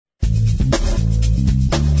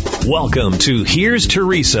Welcome to Here's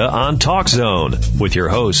Teresa on Talk Zone with your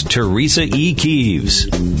host, Teresa E. Keeves.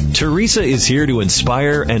 Teresa is here to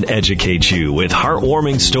inspire and educate you with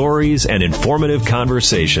heartwarming stories and informative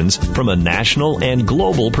conversations from a national and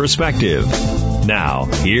global perspective. Now,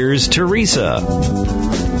 here's Teresa.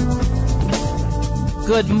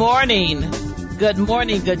 Good morning. Good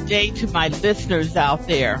morning. Good day to my listeners out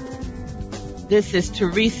there. This is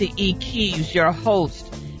Teresa E. Keeves, your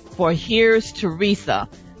host for Here's Teresa,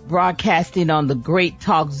 broadcasting on the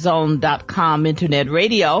GreatTalkZone.com internet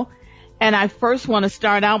radio. And I first want to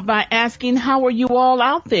start out by asking, how are you all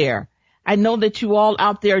out there? I know that you all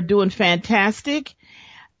out there are doing fantastic,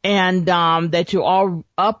 and that you're all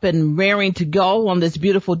up and raring to go on this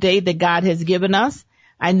beautiful day that God has given us.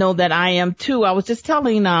 I know that I am too. I was just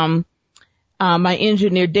telling my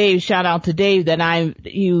engineer Dave, shout out to Dave, that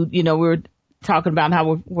we were talking about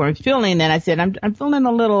how we're feeling, and I said I'm feeling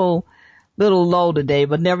a little low today,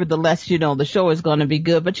 but nevertheless, the show is going to be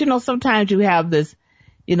good. But sometimes you have this,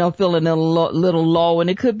 feeling a little low,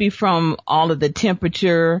 and it could be from all of the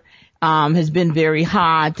temperature has been very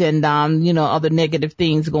hot, and other negative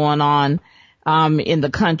things going on in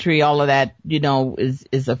the country. All of that,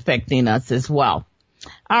 is affecting us as well.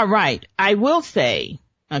 All right, I will say,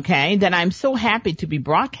 okay, that I'm so happy to be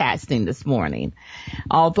broadcasting this morning,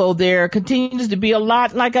 although there continues to be a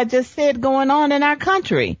lot, like I just said, going on in our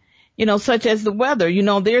country. Such as the weather.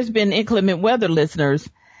 There's been inclement weather, listeners,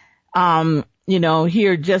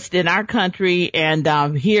 here just in our country,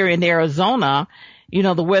 and here in Arizona,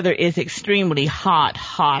 the weather is extremely hot,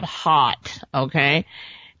 okay?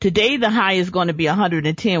 Today, the high is going to be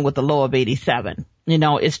 110 with a low of 87.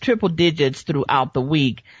 It's triple digits throughout the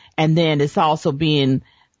week, and then it's also being,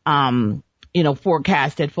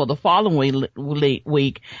 forecasted for the following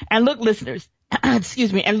week. And look, listeners, can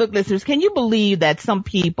you believe that some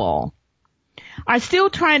people are still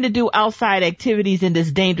trying to do outside activities in this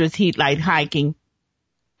dangerous heat like hiking?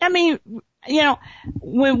 I mean,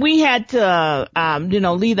 when we had to,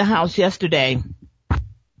 leave the house yesterday,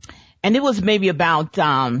 and it was maybe about,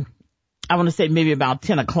 maybe about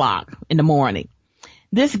 10 o'clock in the morning.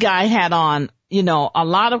 This guy had on, a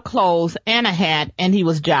lot of clothes and a hat, and he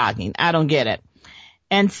was jogging. I don't get it.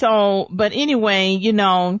 And so, but anyway,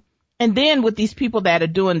 and then with these people that are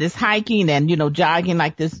doing this hiking and, jogging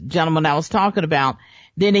like this gentleman I was talking about,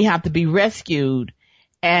 then they have to be rescued.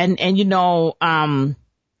 And a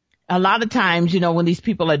lot of times, when these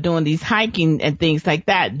people are doing these hiking and things like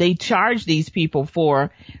that, they charge these people for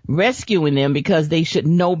rescuing them because they should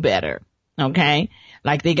know better. Okay.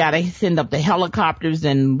 Like they got to send up the helicopters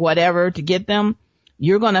and whatever to get them.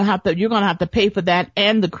 You're going to have to pay for that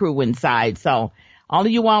and the crew inside. So all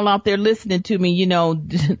of you all out there listening to me,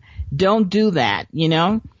 don't do that,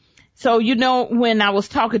 So, when I was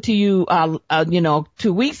talking to you,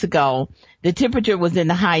 2 weeks ago, the temperature was in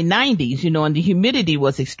the high 90s, and the humidity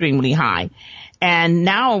was extremely high. And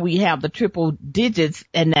now we have the triple digits,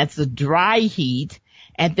 and that's the dry heat.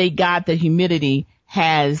 And thank God the humidity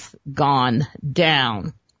has gone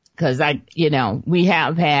down, because we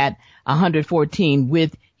have had 114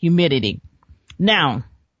 with humidity. Now,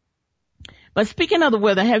 but speaking of the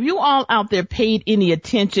weather, have you all out there paid any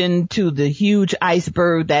attention to the huge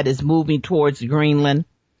iceberg that is moving towards Greenland?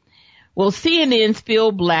 Well, CNN's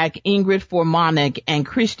Phil Black, Ingrid Formanek, and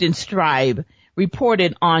Christian Stribe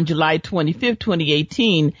reported on July 25th,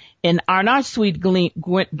 2018 in Arnarsvik,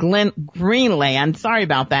 Greenland. Sorry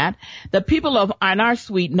about that. The people of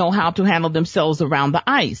Arnarsvik know how to handle themselves around the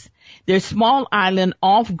ice. Their small island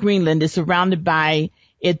off Greenland is surrounded by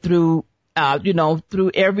it through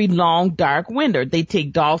every long, dark winter. They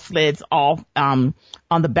take dog sleds off, on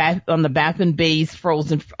the Baffin Bay's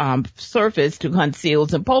frozen, surface to hunt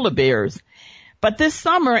seals and polar bears. But this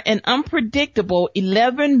summer, an unpredictable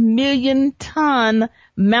 11 million ton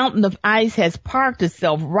mountain of ice has parked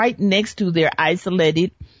itself right next to their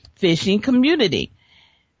isolated fishing community.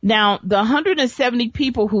 Now, the 170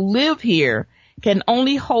 people who live here can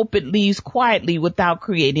only hope it leaves quietly without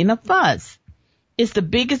creating a fuss. It's the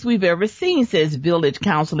biggest we've ever seen, says village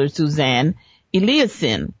councilor Suzanne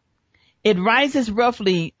Eliasson. It rises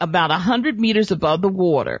roughly about 100 meters above the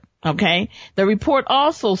water. Okay. The report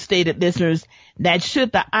also stated, listeners, that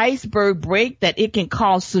should the iceberg break, that it can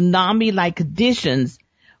cause tsunami-like conditions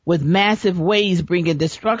with massive waves bringing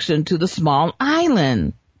destruction to the small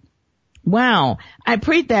island. Wow. I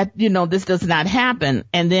pray that, this does not happen.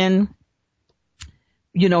 And then,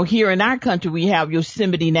 here in our country, we have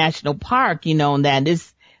Yosemite National Park, and that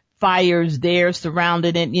is fires there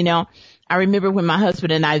surrounding it, I remember when my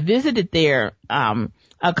husband and I visited there,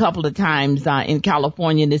 a couple of times, in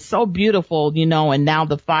California, and it's so beautiful, and now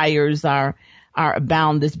the fires are are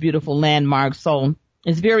abound this beautiful landmark. So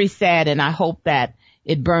it's very sad, and I hope that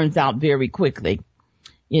it burns out very quickly.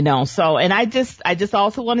 You know, so, and I just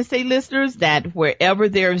also want to say, listeners, that wherever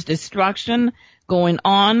there is destruction going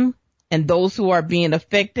on and those who are being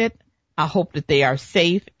affected, I hope that they are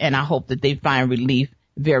safe, and I hope that they find relief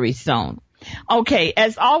very soon. Okay,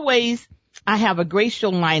 as always, I have a great show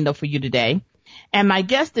lined up for you today. And my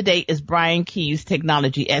guest today is Brian Keeves,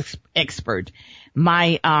 technology expert.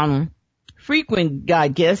 My frequent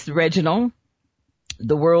guest, Reginald,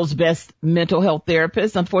 the world's best mental health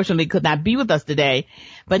therapist, unfortunately could not be with us today,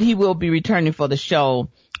 but he will be returning for the show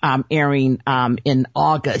airing in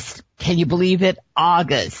August. Can you believe it?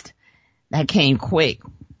 August. That came quick.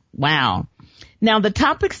 Wow. Now, the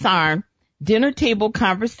topics are dinner table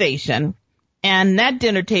conversation, and that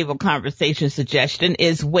dinner table conversation suggestion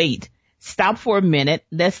is wait, stop for a minute,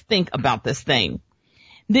 let's think about this thing.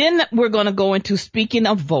 Then we're going to go into speaking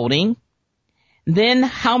of voting. Then,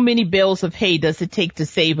 how many bales of hay does it take to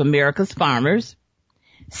save America's farmers?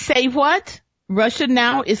 Say what? Russia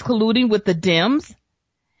now is colluding with the Dems?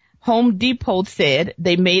 Home Depot said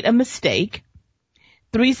they made a mistake.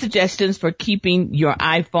 3 suggestions for keeping your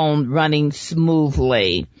iPhone running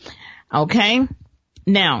smoothly. Okay?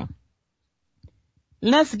 Now,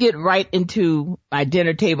 let's get right into my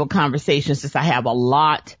dinner table conversation, since I have a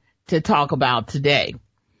lot to talk about today.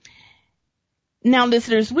 Now,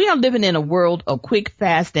 listeners, we are living in a world of quick,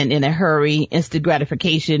 fast, and in a hurry. Instant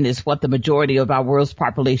gratification is what the majority of our world's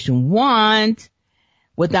population want,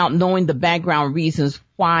 without knowing the background reasons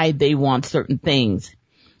why they want certain things.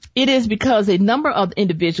 It is because a number of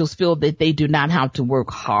individuals feel that they do not have to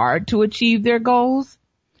work hard to achieve their goals?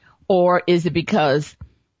 Or is it because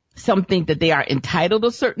some think that they are entitled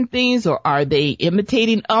to certain things? Or are they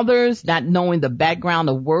imitating others, not knowing the background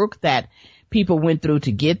of work that people went through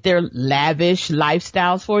to get their lavish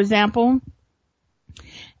lifestyles, for example?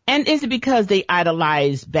 And is it because they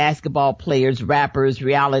idolize basketball players, rappers,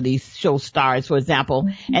 reality show stars, for example,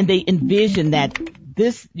 and they envision that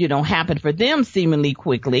this, happened for them seemingly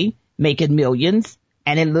quickly, making millions,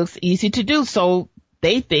 and it looks easy to do. So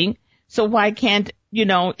they think, so why can't,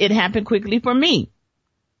 it happen quickly for me?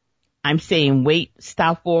 I'm saying, wait,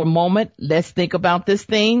 stop for a moment. Let's think about this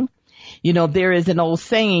thing. There is an old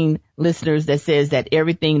saying, listeners, that says that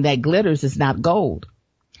everything that glitters is not gold.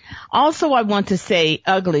 Also, I want to say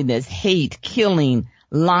ugliness, hate, killing,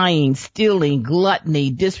 lying, stealing,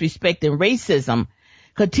 gluttony, disrespect, and racism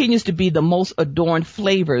continues to be the most adorned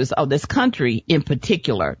flavors of this country in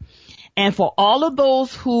particular. And for all of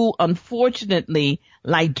those who unfortunately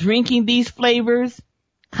like drinking these flavors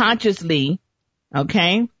consciously,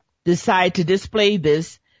 decide to display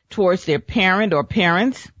this towards their parent or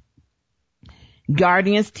parents,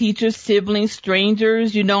 guardians, teachers, siblings,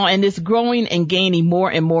 strangers, and it's growing and gaining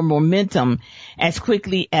more and more momentum as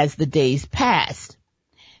quickly as the days pass.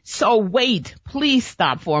 So wait, please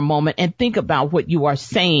stop for a moment and think about what you are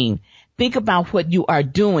saying. Think about what you are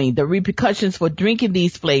doing. The repercussions for drinking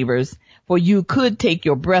these flavors for you could take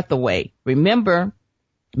your breath away. Remember,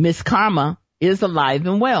 Miss Karma is alive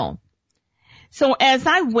and well. So as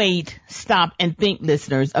I wait, stop and think,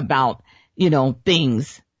 listeners, about,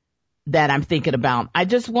 things that I'm thinking about, I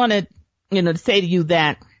just wanted, to say to you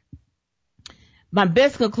that my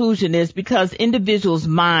best conclusion is because individuals'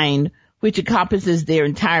 mind, which encompasses their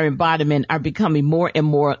entire embodiment, are becoming more and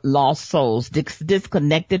more lost souls,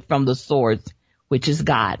 disconnected from the source, which is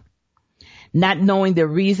God. Not knowing their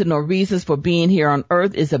reason or reasons for being here on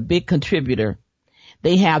earth is a big contributor.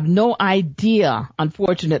 They have no idea,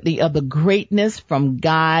 unfortunately, of the greatness from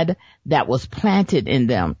God that was planted in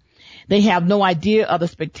them. They have no idea of the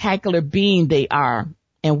spectacular being they are.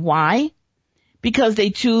 And why? Because they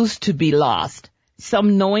choose to be lost,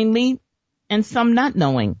 some knowingly and some not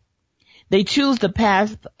knowing. They choose the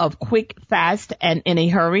path of quick, fast, and in a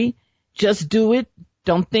hurry. Just do it.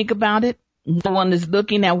 Don't think about it. No one is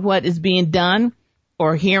looking at what is being done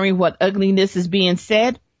or hearing what ugliness is being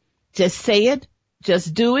said. Just say it.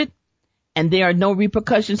 Just do it. And there are no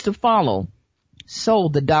repercussions to follow. So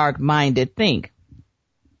the dark-minded think.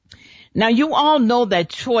 Now, you all know that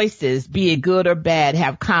choices, be it good or bad,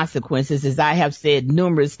 have consequences, as I have said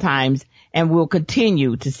numerous times and will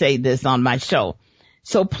continue to say this on my show.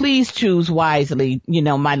 So please choose wisely,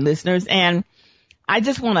 my listeners. And I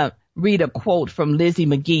just want to read a quote from Lizzie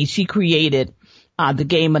McGee. She created the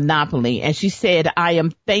game Monopoly, and she said, "I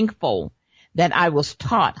am thankful that I was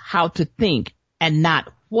taught how to think and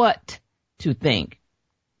not what to think."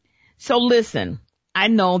 So listen, I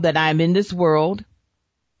know that I'm in this world.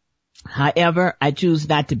 However, I choose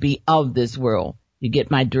not to be of this world. You get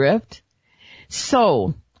my drift?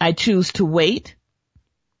 So I choose to wait,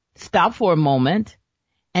 stop for a moment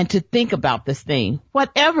and to think about this thing.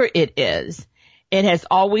 Whatever it is, it has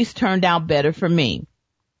always turned out better for me.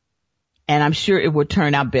 And I'm sure it will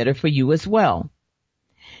turn out better for you as well.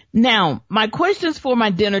 Now, my questions for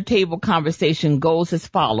my dinner table conversation goes as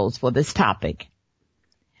follows for this topic.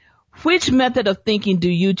 Which method of thinking do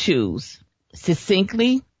you choose?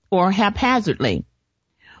 Succinctly or haphazardly?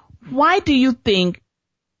 Why do you think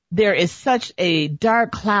there is such a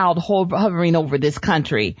dark cloud hovering over this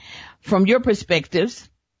country? From your perspectives,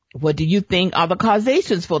 what do you think are the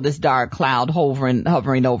causations for this dark cloud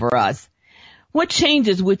hovering over us? What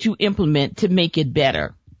changes would you implement to make it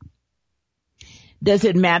better? Does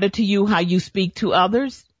it matter to you how you speak to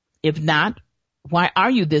others? If not, why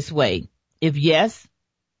are you this way? If yes,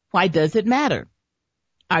 why does it matter?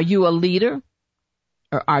 Are you a leader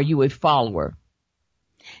or are you a follower?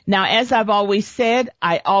 Now, as I've always said,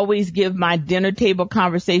 I always give my dinner table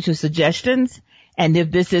conversation suggestions. And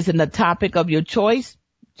if this isn't a topic of your choice,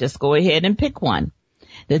 just go ahead and pick one.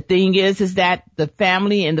 The thing is that the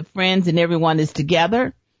family and the friends and everyone is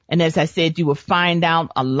together. And as I said, you will find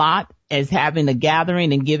out a lot as having a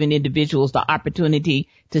gathering and giving individuals the opportunity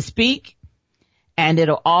to speak. And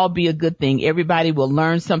it'll all be a good thing. Everybody will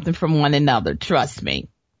learn something from one another. Trust me.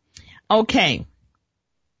 Okay.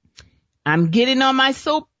 I'm getting on my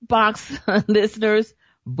soapbox, listeners.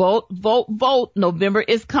 Vote, vote, vote. November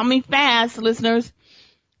is coming fast, listeners.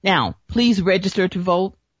 Now, please register to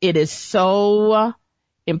vote. It is so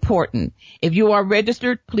important. If you are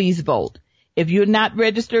registered, please vote. If you're not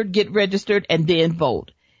registered, get registered and then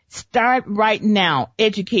vote. Start right now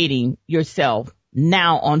educating yourself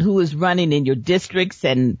now on who is running in your districts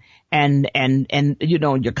and you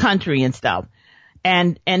know, your country and stuff.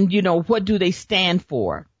 And you know, what do they stand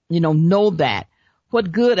for? You know that.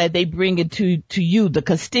 What good are they bringing to you, the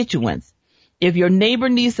constituents? If your neighbor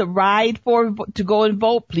needs a ride to go and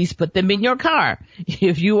vote, please put them in your car.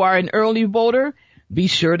 If you are an early voter, be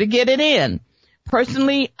sure to get it in.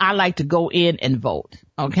 Personally, I like to go in and vote.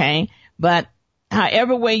 Okay. But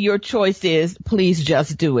however way your choice is, please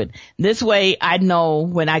just do it. This way I know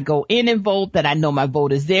when I go in and vote that I know my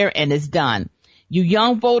vote is there and it's done. You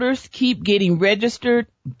young voters, keep getting registered.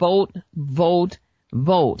 Vote, vote,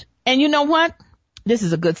 vote. And you know what? This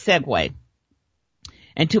is a good segue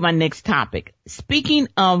into my next topic. Speaking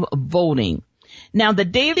of voting. Now, the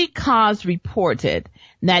Daily Kos reported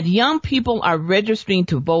that young people are registering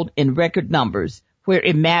to vote in record numbers where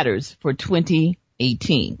it matters for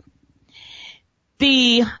 2018.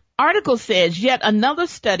 The article says yet another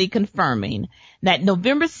study confirming that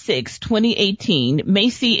November 6, 2018 may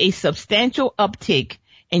see a substantial uptick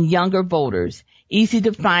in younger voters, easy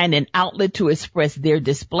to find an outlet to express their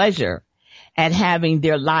displeasure at having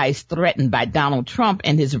their lives threatened by Donald Trump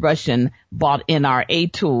and his Russian-bought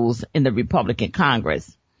NRA tools in the Republican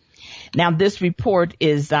Congress. Now, this report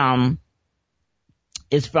is from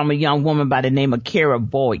a young woman by the name of Kara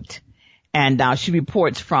Voigt, and she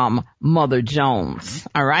reports from Mother Jones.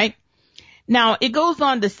 All right. Now, it goes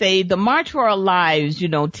on to say the March for Our Lives, you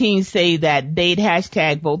know, teens say that they'd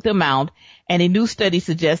hashtag vote them out. And a new study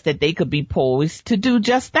suggests that they could be poised to do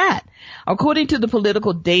just that. According to the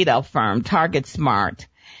political data firm Target Smart,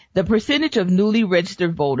 the percentage of newly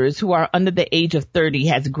registered voters who are under the age of 30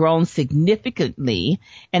 has grown significantly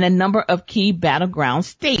in a number of key battleground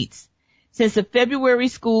states since the February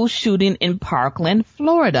school shooting in Parkland,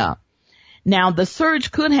 Florida. Now, the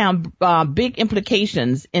surge could have big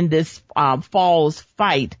implications in this fall's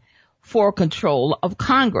fight for control of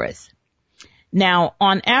Congress. Now,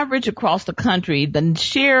 on average across the country, the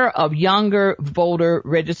share of younger voter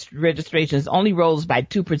registrations only rose by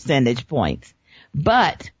 2 percentage points.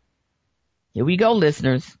 But, here we go,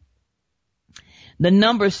 listeners. The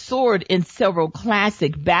numbers soared in several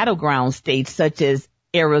classic battleground states such as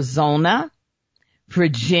Arizona,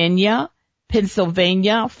 Virginia,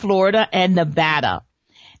 Pennsylvania, Florida, and Nevada.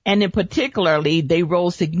 And in particularly, they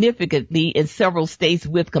rose significantly in several states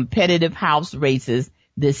with competitive House races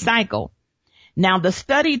this cycle. Now, the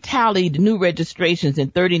study tallied new registrations in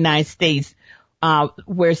 39 states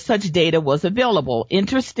where such data was available.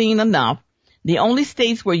 Interesting enough, the only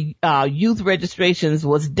states where youth registrations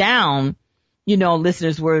was down, you know,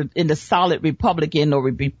 listeners, were in the solid Republican or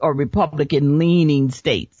Republican-leaning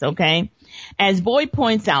states, okay? As Boyd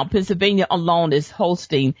points out, Pennsylvania alone is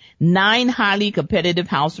hosting 9 highly competitive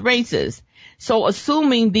House races. So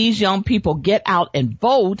assuming these young people get out and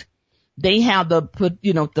vote, they have the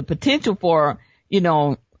potential for,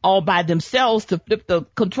 all by themselves to flip the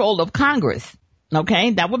control of Congress.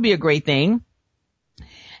 Okay. That would be a great thing.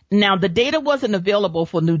 Now, the data wasn't available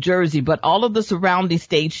for New Jersey, but all of the surrounding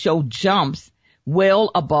states showed jumps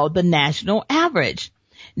well above the national average.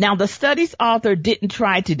 Now, the study's author didn't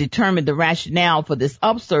try to determine the rationale for this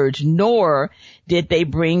upsurge, nor did they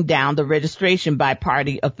bring down the registration by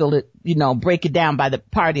party break it down by the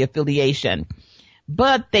party affiliation.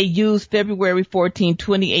 But they used February 14,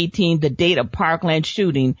 2018, the date of Parkland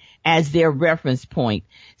shooting as their reference point,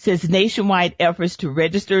 since nationwide efforts to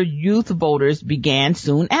register youth voters began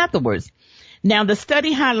soon afterwards. Now, the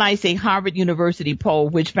study highlights a Harvard University poll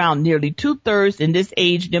which found nearly 2/3 in this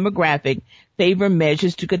age demographic favor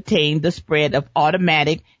measures to contain the spread of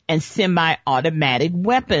automatic and semi-automatic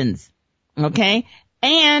weapons. Okay?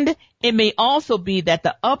 And it may also be that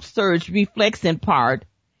the upsurge reflects in part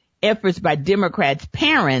efforts by Democrats'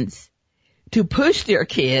 parents to push their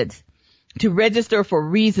kids to register for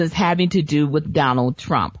reasons having to do with Donald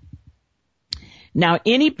Trump. Now,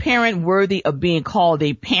 any parent worthy of being called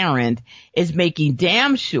a parent is making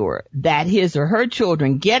damn sure that his or her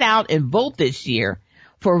children get out and vote this year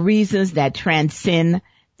for reasons that transcend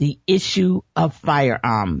the issue of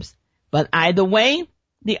firearms. But either way,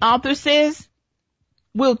 the author says,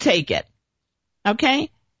 we'll take it.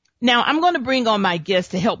 Okay? Now, I'm going to bring on my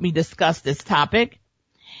guest to help me discuss this topic.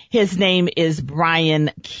 His name is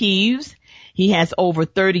Brian Keeves. He has over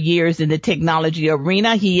 30 years in the technology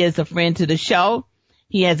arena. He is a friend to the show.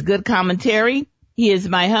 He has good commentary. He is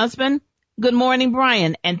my husband. Good morning,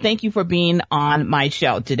 Brian, and thank you for being on my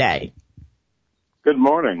show today. Good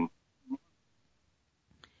morning.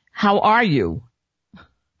 How are you?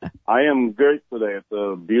 I am great today. It's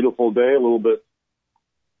a beautiful day, a little bit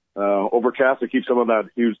overcast to keep some of that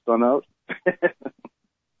huge sun out.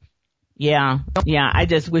 Yeah. I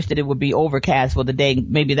just wish that it would be overcast for the day.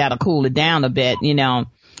 Maybe that'll cool it down a bit,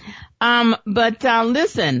 But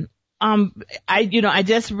listen, I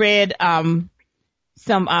just read some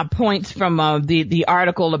points from the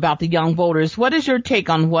article about the young voters. What is your take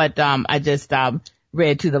on what I just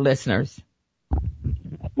read to the listeners?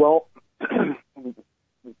 Well,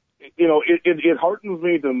 it heartens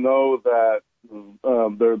me to know that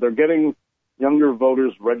they're getting younger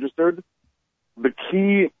voters registered. The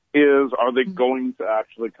key is, are they going to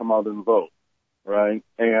actually come out and vote, right?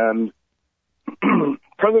 And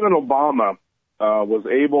President Obama was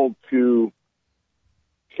able to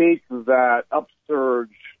take that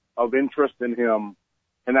upsurge of interest in him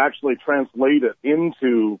and actually translate it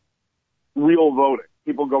into real voting,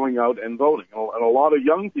 people going out and voting. And a lot of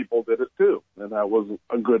young people did it too, and that was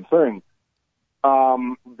a good thing.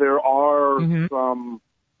 There are some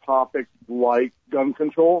topics like gun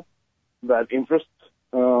control that interest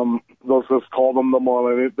let's call them the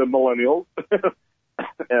millennials, but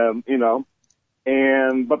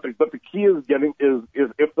the key is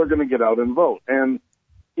if they're going to get out and vote. And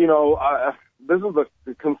this is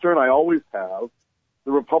a concern I always have.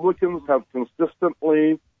 The Republicans have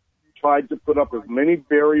consistently tried to put up as many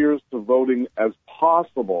barriers to voting as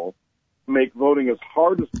possible, make voting as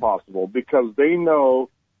hard as possible, because they know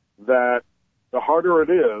that the harder it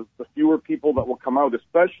is, the fewer people that will come out,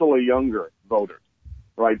 especially younger voters,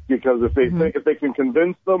 right? Because if they can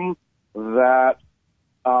convince them that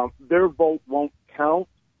their vote won't count,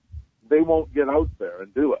 they won't get out there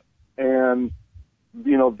and do it. And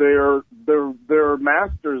they're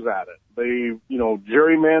masters at it. They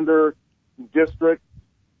gerrymander districts.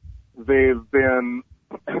 They've been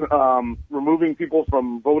removing people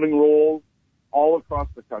from voting rolls all across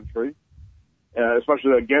the country,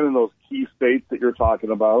 especially, again, in those key states that you're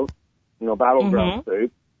talking about, battleground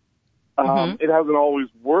states. It hasn't always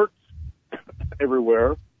worked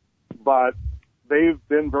everywhere, but they've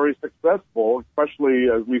been very successful, especially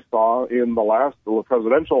as we saw in the last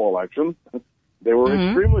presidential election. They were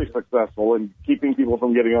extremely successful in keeping people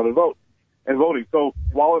from getting out and voting. So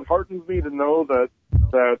while it heartens me to know that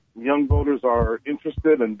young voters are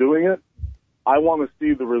interested in doing it, I want to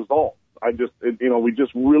see the results. We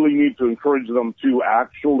just really need to encourage them to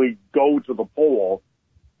actually go to the poll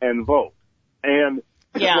and vote. And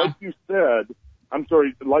like you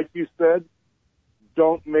said,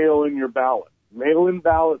 don't mail in your ballot. Mail-in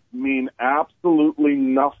ballots mean absolutely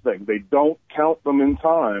nothing. They don't count them in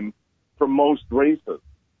time for most races.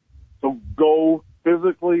 So go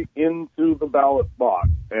physically into the ballot box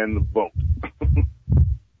and vote.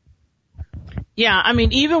 Yeah, I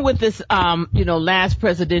mean, even with this, last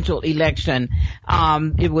presidential election,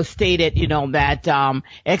 it was stated, that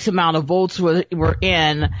X amount of votes were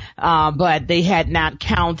in, but they had not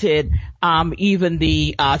counted even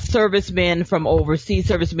the servicemen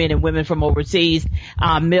and women from overseas,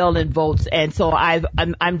 mail-in votes. And so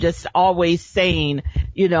I'm just always saying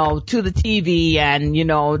to the TV and,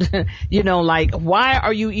 like, why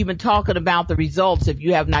are you even talking about the results if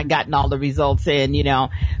you have not gotten all the results in,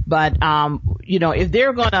 but, if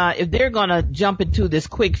they're gonna jump into this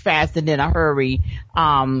quick, fast and in a hurry,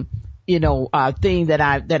 thing that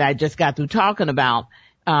I just got through talking about,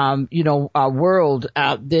 world,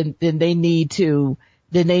 then they need to,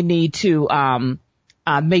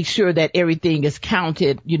 make sure that everything is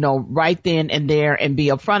counted, right then and there and be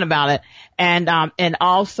upfront about it. And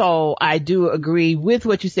also I do agree with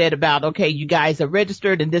what you said about, okay, you guys are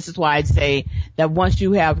registered. And this is why I'd say that once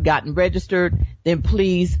you have gotten registered, then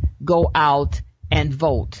please go out and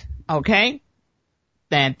vote. Okay.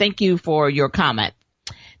 Then thank you for your comment.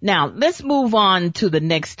 Now let's move on to the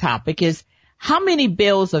next topic is how many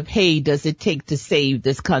bales of hay does it take to save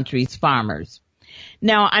this country's farmers?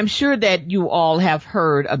 Now, I'm sure that you all have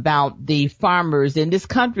heard about the farmers in this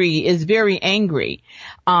country is very angry.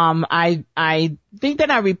 I think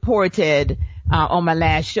that I reported, on my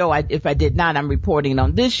last show, if I did not, I'm reporting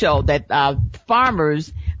on this show that,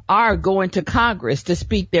 farmers are going to Congress to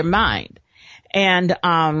speak their mind. And,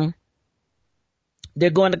 they're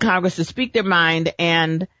going to Congress to speak their mind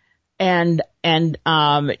and, as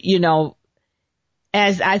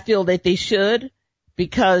I feel that they should,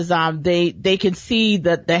 because they can see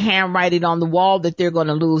the handwriting on the wall that they're going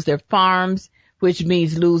to lose their farms, which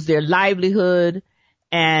means lose their livelihood,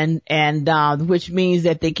 and which means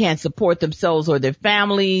that they can't support themselves or their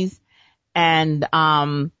families, and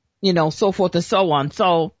so forth and so on.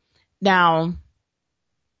 So now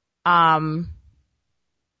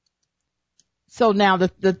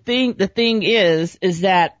the thing is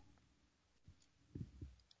that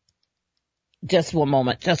Just one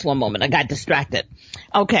moment. I got distracted.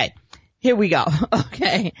 Okay. Here we go.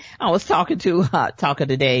 Okay. I was talking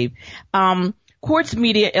to Dave. Quartz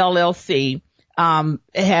Media LLC,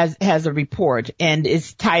 has a report and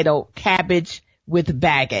it's titled Cabbage with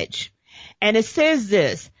Baggage. And it says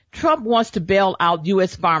this: Trump wants to bail out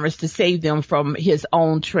U.S. farmers to save them from his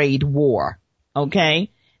own trade war.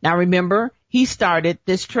 Okay. Now remember, he started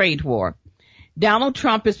this trade war. Donald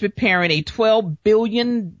Trump is preparing a $12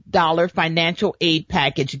 billion financial aid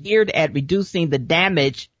package geared at reducing the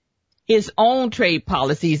damage his own trade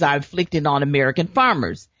policies are inflicting on American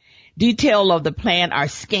farmers. Details of the plan are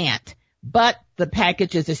scant, but the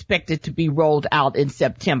package is expected to be rolled out in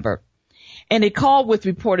September. In a call with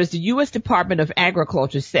reporters, the U.S. Department of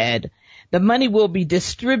Agriculture said the money will be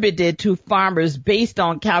distributed to farmers based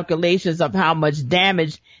on calculations of how much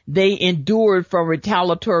damage they endured from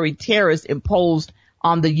retaliatory tariffs imposed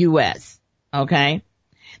on the U.S. Okay.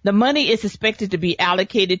 The money is expected to be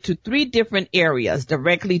allocated to 3 different areas: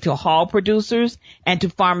 directly to hog producers and to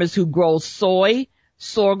farmers who grow soy,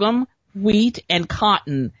 sorghum, wheat, and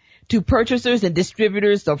cotton, to purchasers and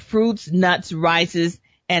distributors of fruits, nuts, rices,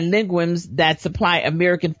 and legumes that supply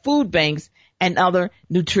American food banks and other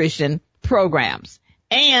nutrition programs,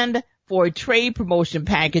 and for a trade promotion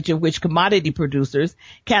package in which commodity producers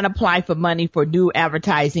can apply for money for new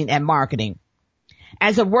advertising and marketing.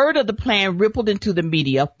 As a word of the plan rippled into the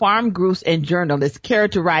media, farm groups and journalists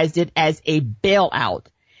characterized it as a bailout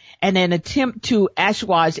and an attempt to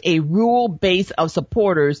assuage a rural base of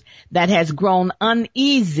supporters that has grown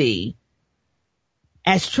uneasy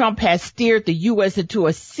as Trump has steered the U.S. into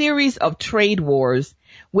a series of trade wars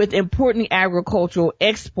with important agricultural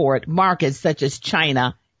export markets such as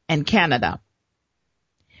China and Canada.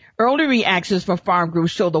 Early reactions from farm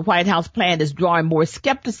groups show the White House plan is drawing more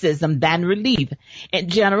skepticism than relief. In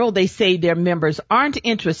general, they say their members aren't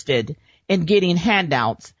interested in getting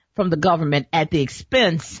handouts from the government at the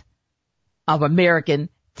expense of American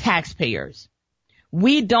taxpayers.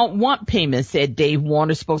 We don't want payments, said Dave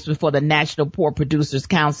Warner, spokesman for the National Pork Producers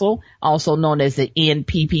Council, also known as the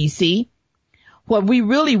NPPC. What we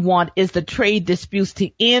really want is the trade disputes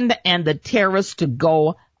to end and the tariffs to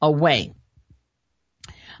go away.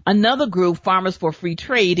 Another group, Farmers for Free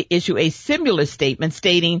Trade, issued a similar statement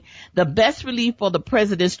stating the best relief for the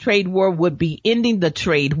president's trade war would be ending the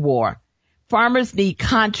trade war. Farmers need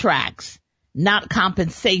contracts, not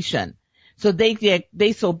compensation, so they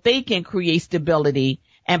can create stability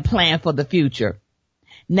and plan for the future.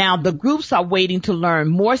 Now, the groups are waiting to learn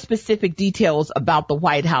more specific details about the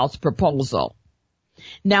White House proposal.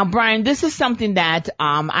 Now, Brian, this is something that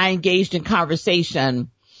I engaged in conversation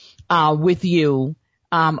with you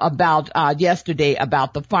about yesterday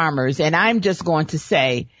about the farmers, and I'm just going to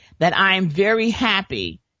say that I'm very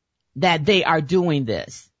happy that they are doing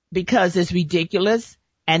this because it's ridiculous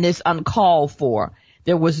and it's uncalled for.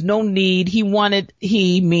 There was no need.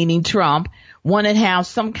 He, meaning Trump, wanted to have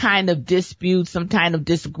some kind of dispute, some kind of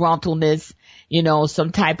disgruntledness,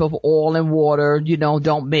 some type of oil and water,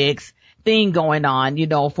 don't mix thing going on,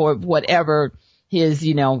 for whatever his,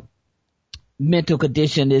 mental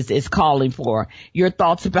condition is calling for. Your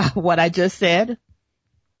thoughts about what I just said?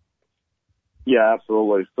 Yeah,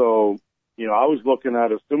 absolutely. So, I was looking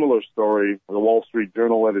at a similar story. The Wall Street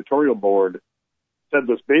Journal editorial board said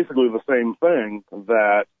this basically the same thing,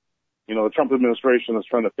 that, the Trump administration is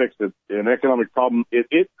trying to fix an economic problem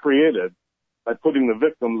it created by putting the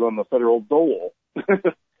victims on the federal dole.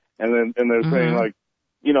 and they're saying, like,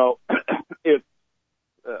 it's,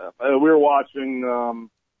 we were watching,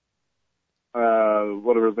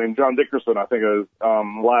 whatever his name, John Dickerson, I think it was,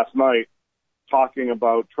 last night, talking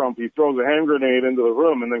about Trump. He throws a hand grenade into the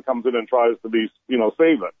room and then comes in and tries to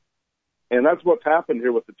save it. And that's what's happened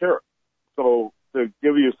here with the tariff. So to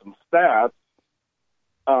give you some stats,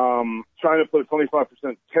 China put a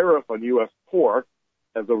 25% tariff on U.S. pork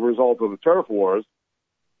as a result of the tariff wars.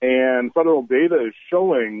 And federal data is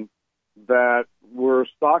showing that we're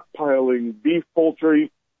stockpiling beef,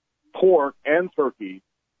 poultry, pork, and turkey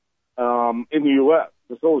in the U.S.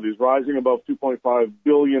 facilities, rising above 2.5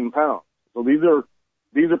 billion pounds. So these are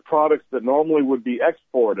products that normally would be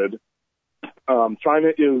exported.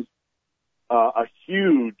 China is a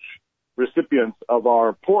huge recipient of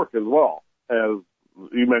our pork as well, as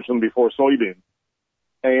you mentioned before, soybeans.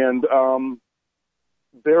 And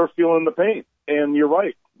they're feeling the pain. And you're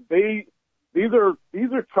right. These are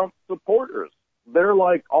Trump supporters. They're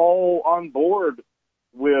like all on board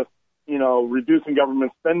with, reducing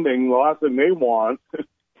government spending. The last thing they want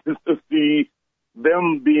is to see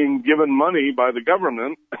them being given money by the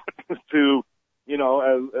government to,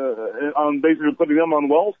 on basically putting them on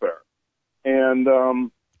welfare. And,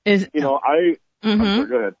 I'm sorry, go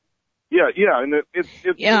ahead. Yeah. And it's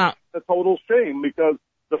a total shame because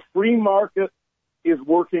the free market is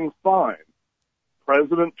working fine.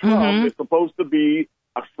 President Trump is supposed to be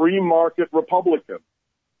a free market Republican.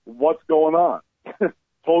 What's going on?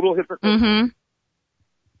 Total hypocrisy.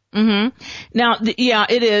 Now,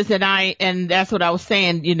 it is. And that's what I was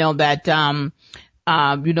saying, that,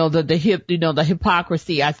 the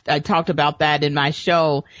hypocrisy. I talked about that in my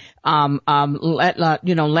show,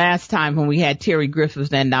 last time when we had Terry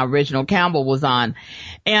Griffiths and Reginald Campbell was on.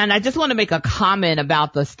 And I just want to make a comment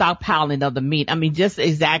about the stockpiling of the meat. I mean, just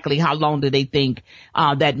exactly how long do they think,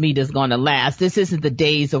 that meat is going to last? This isn't the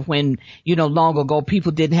days of when, long ago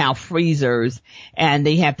people didn't have freezers and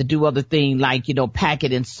they have to do other things like, pack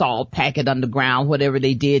it in salt, pack it underground, whatever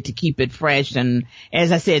they did to keep it fresh. And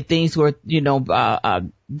as I said, things were,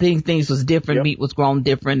 things was different. Yep. Meat was grown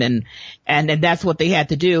different and that's what they had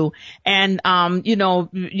to do. And,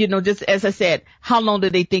 just as I said, how long do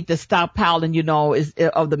they think the stockpiling, is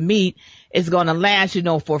of the meat is going to last,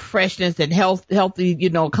 for freshness and healthy,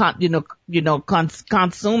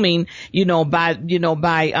 consuming,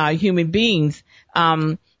 by human beings.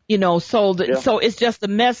 So it's just a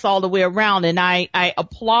mess all the way around. And I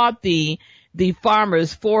applaud the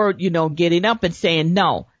farmers for, getting up and saying,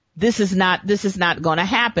 no, this is not going to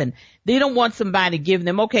happen. They don't want somebody giving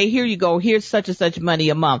them, okay, here you go, here's such and such money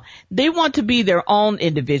a month. They want to be their own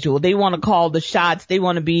individual. They want to call the shots. They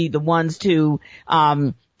want to be the ones to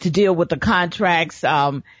deal with the contracts,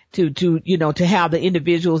 to have the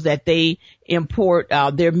individuals that they import,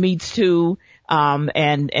 their meats to,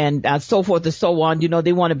 and so forth and so on.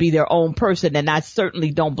 They want to be their own person, and I certainly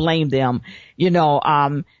don't blame them.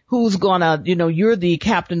 Who's gonna, you're the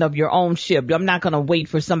captain of your own ship. I'm not gonna wait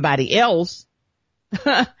for somebody else,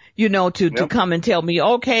 to come and tell me,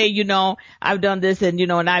 okay, I've done this and,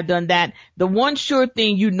 and I've done that. The one sure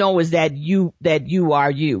thing is that you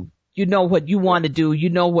are you. You know what you want to do. You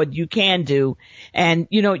know what you can do. And,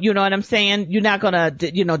 you know what I'm saying? You're not gonna,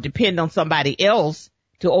 depend on somebody else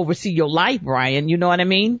to oversee your life, Brian. You know what I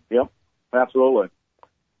mean? Yep, absolutely.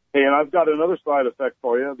 And I've got another side effect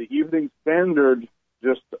for you. The Evening Standard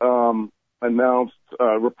just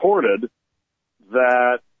reported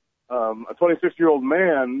that a 26-year-old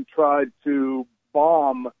man tried to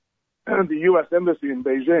bomb the U.S. Embassy in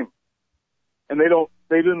Beijing. And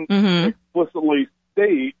they didn't explicitly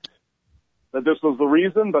state that this was the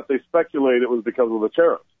reason, but they speculate it was because of the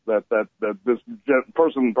tariffs, that this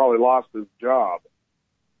person probably lost his job.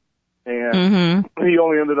 And he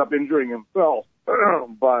only ended up injuring himself.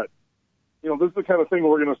 But, this is the kind of thing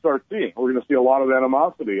we're going to start seeing. We're going to see a lot of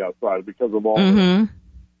animosity outside because of all this.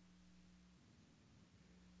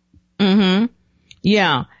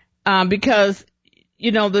 Yeah. Because,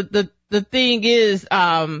 the thing is,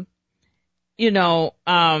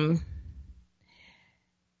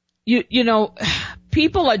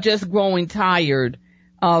 people are just growing tired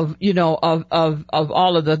of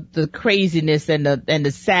all of the craziness and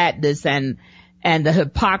the sadness and the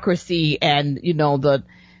hypocrisy and, you know, the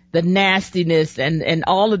nastiness and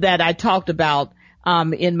all of that I talked about,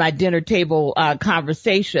 in my dinner table,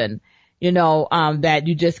 conversation, you know, that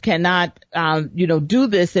you just cannot, you know, do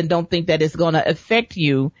this and don't think that it's going to affect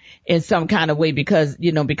you in some kind of way because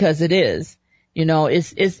it is, you know,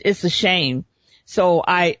 it's a shame. So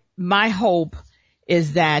my hope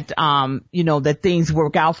is that, you know, that things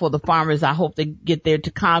work out for the farmers. I hope they get there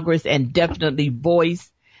to Congress and definitely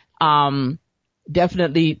voice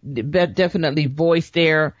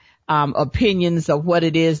their opinions of what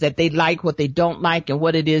it is that they like, what they don't like, and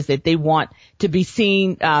what it is that they want to be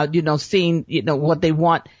seen, what they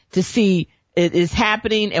want to see is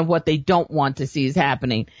happening and what they don't want to see is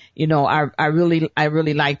happening. You know, I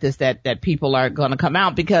really like this, that people are going to come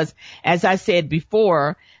out because, as I said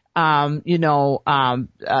before,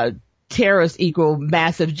 terrorists equal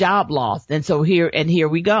massive job loss. And so here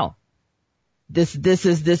we go. This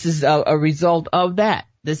is a result of that.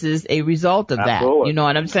 This is a result of Absolutely. that. You know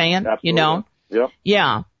what I'm saying? Absolutely. You know? Yep.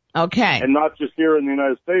 Yeah. Okay. And not just here in the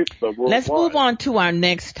United States, but worldwide. Let's move on to our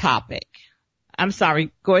next topic. I'm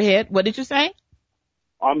sorry. Go ahead. What did you say?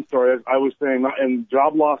 I'm sorry. I was saying, and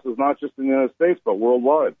job loss is not just in the United States, but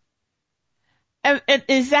worldwide.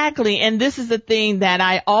 Exactly. And this is the thing that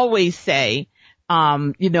I always say, I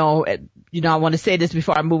want to say this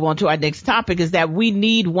before I move on to our next topic, is that we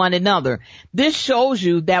need one another. This shows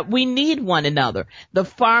you that we need one another. The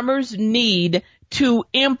farmers need to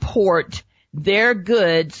import their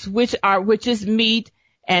goods, which is meat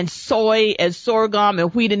and soy and sorghum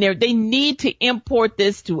and wheat and they need to import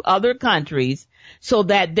this to other countries so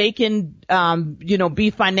that they can, be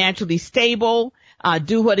financially stable,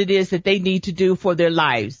 do what it is that they need to do for their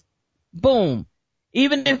lives. Boom.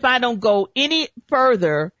 Even if I don't go any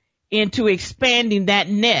further into expanding that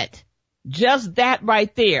net, just that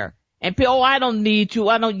right there. And I don't need you.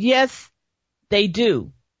 Yes, they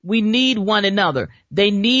do. We need one another. They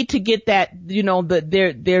need to get that,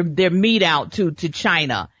 their meat out to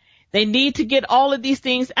China. They need to get all of these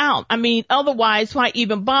things out. I mean, otherwise, why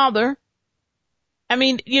even bother? I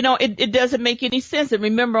mean, it doesn't make any sense. And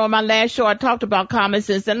remember on my last show, I talked about common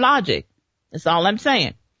sense and logic. That's all I'm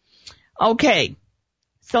saying. Okay.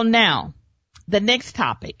 So now the next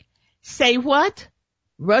topic. Say what?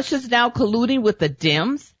 Russia's now colluding with the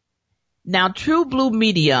Dems? Now, True Blue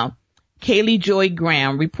Media, Kaylee Joy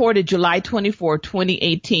Graham, reported July 24,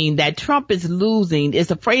 2018, that Trump is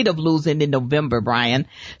afraid of losing in November, Brian.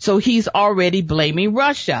 So he's already blaming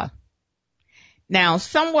Russia. Now,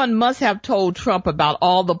 someone must have told Trump about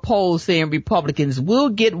all the polls saying Republicans will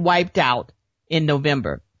get wiped out in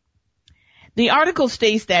November. The article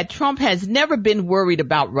states that Trump has never been worried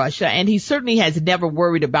about Russia, and he certainly has never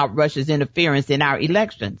worried about Russia's interference in our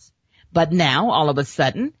elections. But now, all of a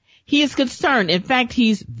sudden, he is concerned. In fact,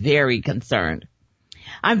 he's very concerned.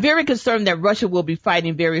 I'm very concerned that Russia will be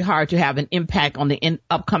fighting very hard to have an impact on the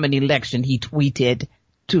upcoming election, he tweeted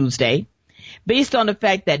Tuesday. Based on the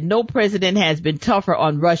fact that no president has been tougher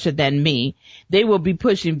on Russia than me, they will be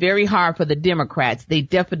pushing very hard for the Democrats. They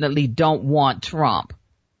definitely don't want Trump.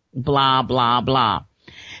 Blah, blah, blah.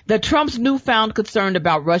 The Trump's newfound concern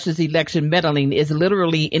about Russia's election meddling is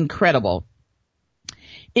literally incredible.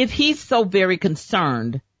 If he's so very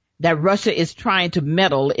concerned that Russia is trying to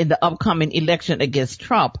meddle in the upcoming election against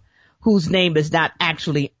Trump, whose name is not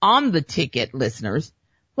actually on the ticket, listeners,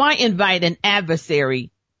 why invite an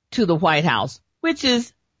adversary to the White House? Which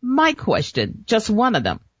is my question, just one of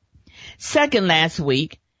them. Second, last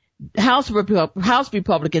week, House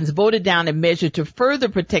Republicans voted down a measure to further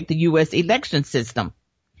protect the U.S. election system.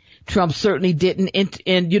 Trump certainly didn't,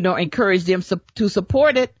 encourage them to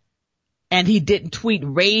support it, and he didn't tweet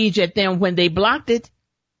rage at them when they blocked it.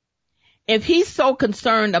 If he's so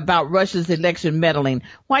concerned about Russia's election meddling,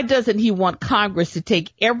 why doesn't he want Congress to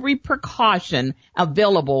take every precaution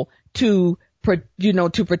available to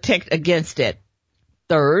protect against it?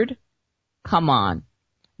 Third, come on.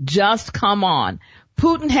 Just come on.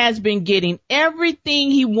 Putin has been getting everything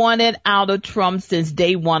he wanted out of Trump since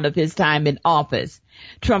day one of his time in office.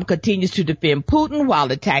 Trump continues to defend Putin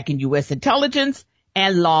while attacking U.S. intelligence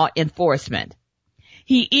and law enforcement.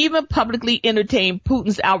 He even publicly entertained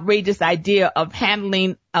Putin's outrageous idea of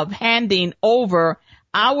handing over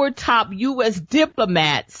our top U.S.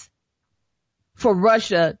 diplomats for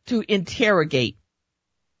Russia to interrogate.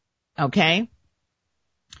 Okay?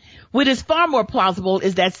 What is far more plausible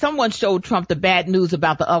is that someone showed Trump the bad news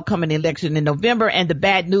about the upcoming election in November, and the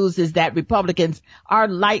bad news is that Republicans are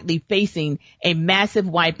likely facing a massive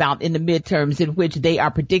wipeout in the midterms in which they are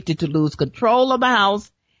predicted to lose control of the House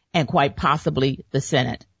and quite possibly the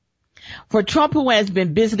Senate. For Trump, who has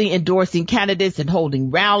been busily endorsing candidates and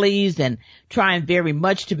holding rallies and trying very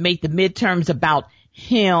much to make the midterms about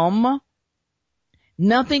him,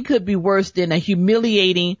 nothing could be worse than a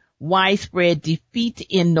humiliating, widespread defeat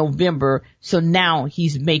in November. So now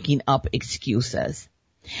he's making up excuses.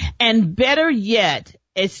 And better yet,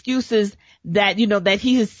 excuses that, that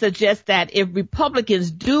he suggests that if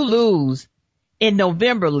Republicans do lose in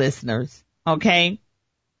November, listeners, okay,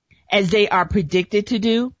 as they are predicted to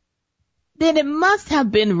do, then it must have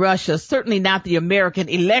been Russia, certainly not the American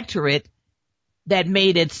electorate, that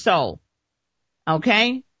made it so.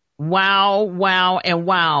 Okay? Wow, wow, and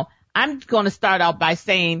wow. I'm going to start out by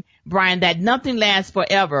saying, Brian, that nothing lasts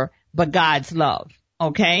forever but God's love.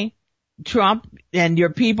 Okay? Trump and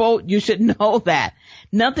your people, you should know that.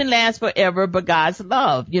 Nothing lasts forever but God's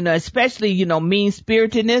love. Especially,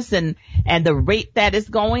 mean-spiritedness and the rate that is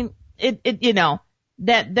going.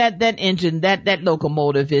 That engine, that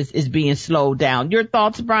locomotive is being slowed down. Your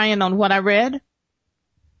thoughts, Brian, on what I read?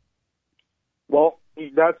 Well,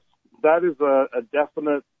 that is a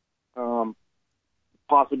definite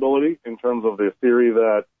possibility in terms of the theory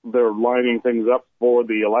that they're lining things up for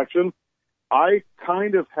the election. I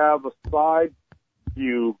kind of have a side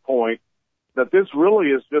viewpoint that this really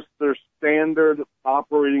is just their standard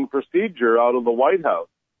operating procedure out of the White House.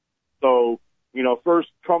 So, first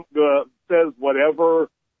Trump says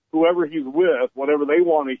whoever he's with, whatever they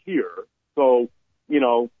want to hear. So,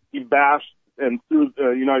 he bashed and threw the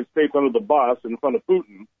United States under the bus in front of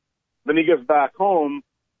Putin. Then he gets back home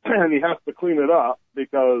and he has to clean it up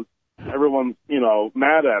because everyone's,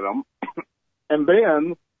 mad at him. And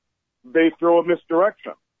then they throw a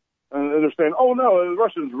misdirection. And they're saying, oh no, the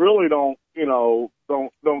Russians really don't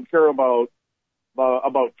care about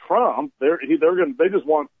Trump. They just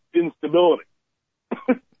want instability.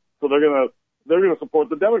 So they're gonna support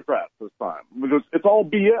the Democrats this time because it's all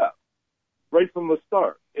BS right from the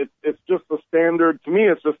start. It's just the standard. To me,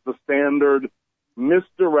 it's just the standard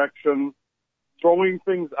misdirection, throwing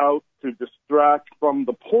things out to distract from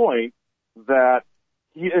the point that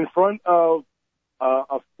in front of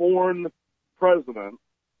a foreign president,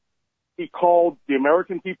 he called the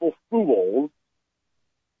American people fools.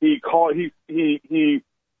 He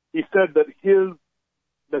said that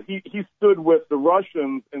he stood with the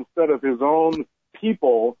Russians instead of his own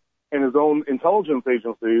people and his own intelligence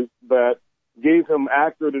agencies that gave him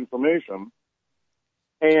accurate information,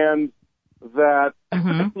 and that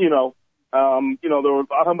there was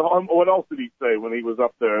what else did he say when he was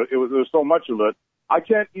up there? There's so much of it. I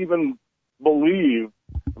can't even believe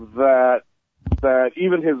that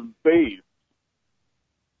even his base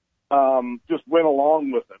just went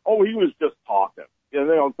along with it. Oh, he was just talking.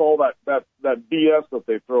 It's all that BS that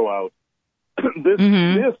they throw out.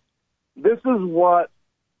 This is what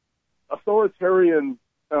authoritarian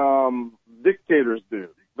dictators do.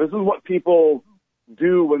 This is what people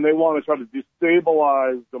do when they want to try to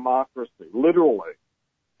destabilize democracy. Literally,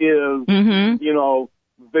 is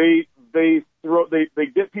they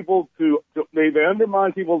get people they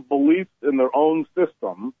undermine people's beliefs in their own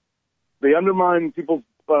system. They undermine people's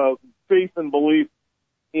faith and belief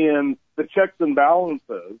in the checks and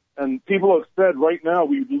balances. And people have said right now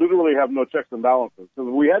we literally have no checks and balances. Because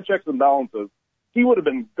if we had checks and balances, he would have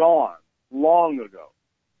been gone long ago.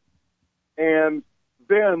 And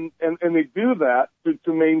then, and they do that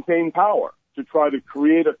to maintain power, to try to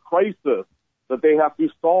create a crisis that they have to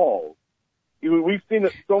solve. We've seen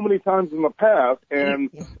it so many times in the past, and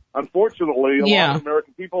unfortunately, a lot of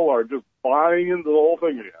American people are just buying into the whole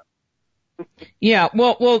thing again. Yeah,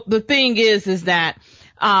 well, the thing is that,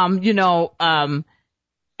 I've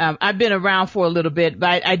been around for a little bit,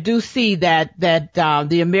 but I do see that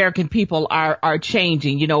the American people are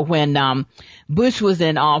changing. When Bush was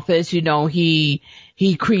in office, he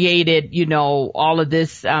created, all of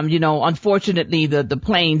this. Unfortunately, the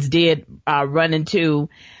planes did run into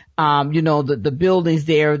the buildings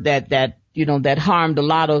there that harmed a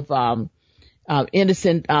lot of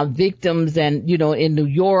innocent victims, and in New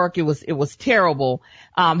York it was terrible.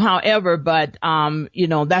 However, but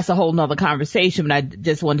that's a whole nother conversation, but I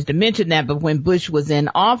just wanted to mention that. But when Bush was in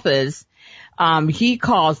office, he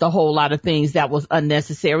caused a whole lot of things that was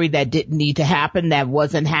unnecessary, that didn't need to happen, that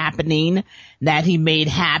wasn't happening, that he made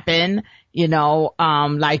happen.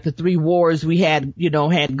 Like the 3 wars we had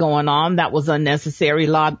going on, that was unnecessary.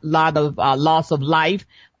 Lot of loss of life,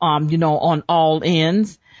 on all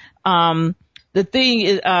ends. The thing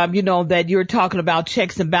is, that you're talking about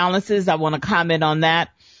checks and balances, I want to comment on that.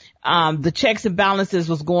 The checks and balances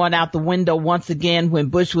was going out the window once again when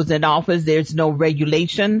Bush was in office. There's no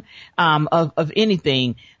regulation of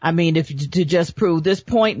anything. I mean, to just prove this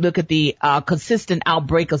point, look at the consistent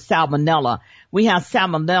outbreak of salmonella. We have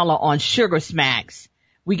salmonella on Sugar Smacks.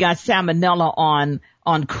 We got salmonella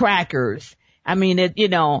on crackers. I mean,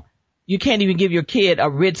 you can't even give your kid a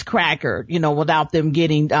Ritz cracker, without them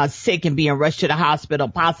getting sick and being rushed to the hospital,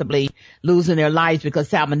 possibly losing their lives because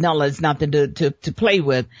salmonella is nothing to play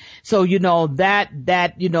with. So,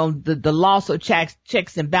 the loss of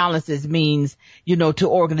checks and balances means, to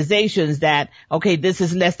organizations that, okay, this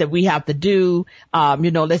is less that we have to do.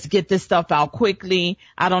 Let's get this stuff out quickly.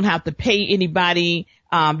 I don't have to pay anybody,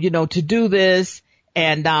 to do this.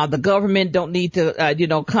 And, the government don't need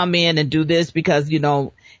to, come in and do this because,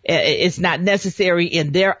 it's not necessary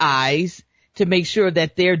in their eyes to make sure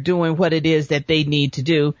that they're doing what it is that they need to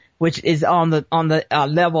do, which is on the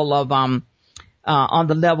level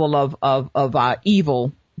of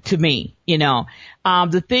evil to me,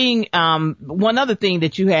 The thing, one other thing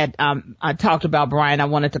that you had, talked about, Brian, I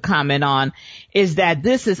wanted to comment on is that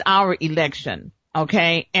this is our election.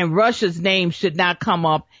 Okay. And Russia's name should not come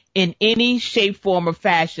up in any shape, form, or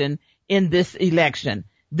fashion in this election.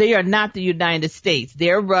 They are not the United States.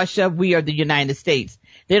 They're Russia. We are the United States.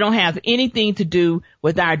 They don't have anything to do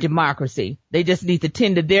with our democracy. They just need to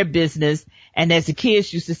tend to their business. And as the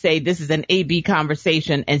kids used to say, this is an A-B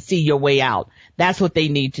conversation and see your way out. That's what they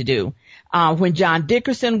need to do. When John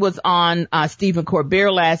Dickerson was on Stephen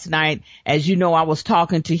Colbert last night, as you know, I was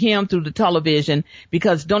talking to him through the television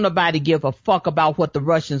because don't nobody give a fuck about what the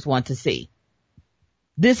Russians want to see.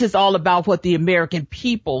 This is all about what the American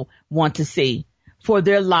people want to see. For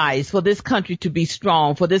their lives, for this country to be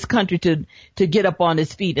strong, for this country to get up on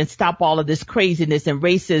its feet and stop all of this craziness and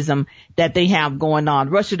racism that they have going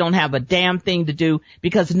on. Russia don't have a damn thing to do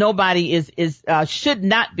because nobody should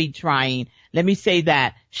not be trying. Let me say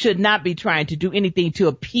that should not be trying to do anything to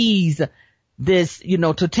appease this,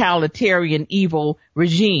 totalitarian evil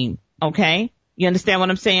regime. Okay. You understand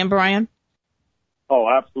what I'm saying, Brian? Oh,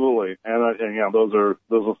 absolutely. And yeah, those are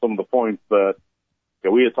some of the points that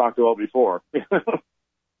we had talked about before.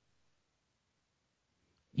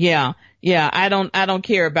 Yeah. I don't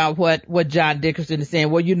care about what John Dickerson is saying.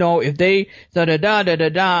 Well, if they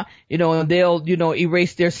and they'll,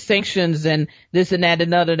 erase their sanctions and this and that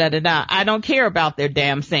and da. I don't care about their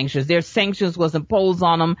damn sanctions. Their sanctions was imposed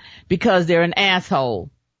on them because they're an asshole.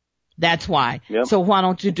 That's why. Yep. So why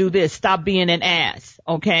don't you do this? Stop being an ass.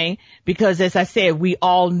 Okay. Because as I said, we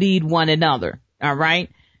all need one another. All right.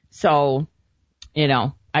 So,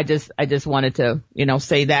 I just wanted to,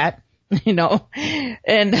 say that,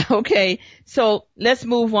 and okay. So let's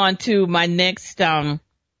move on to my next,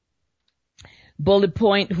 bullet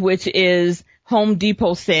point, which is Home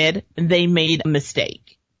Depot said they made a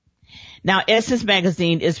mistake. Now, Essence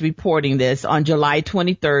Magazine is reporting this on July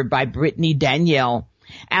 23rd by Brittany Danielle.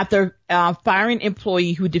 After firing an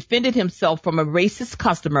employee who defended himself from a racist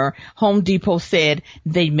customer, Home Depot said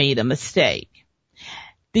they made a mistake.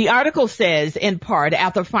 The article says, in part,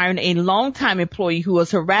 after firing a longtime employee who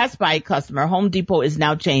was harassed by a customer, Home Depot is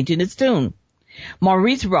now changing its tune.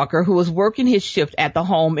 Maurice Rucker, who was working his shift at the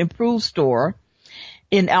Home Improvement store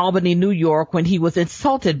in Albany, New York, when he was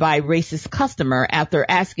insulted by a racist customer after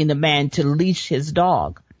asking the man to leash his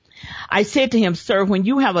dog. I said to him, "Sir, when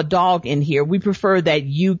you have a dog in here, we prefer that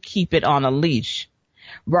you keep it on a leash."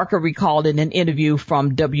 Rucker recalled in an interview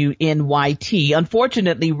from WNYT.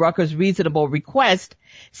 Unfortunately, Rucker's reasonable request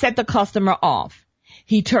set the customer off.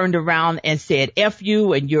 He turned around and said, "F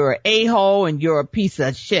you, and you're an a-hole, and you're a piece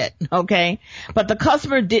of shit." Okay? But the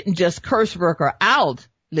customer didn't just curse Rucker out,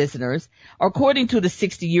 listeners. According to the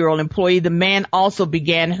 60-year-old employee, the man also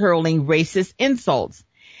began hurling racist insults.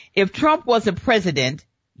 "If Trump wasn't president,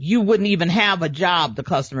 you wouldn't even have a job," the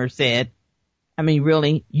customer said. I mean,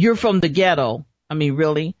 really? You're from the ghetto. I mean,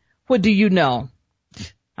 really? What do you know?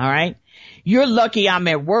 All right. "You're lucky I'm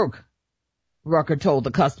at work," Rucker told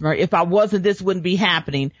the customer. "If I wasn't, this wouldn't be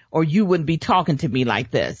happening, or you wouldn't be talking to me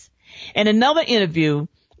like this." In another interview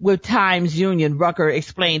with Times Union, Rucker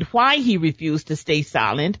explained why he refused to stay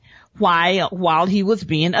silent while he was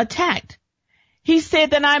being attacked. He said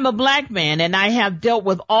that "I'm a black man and I have dealt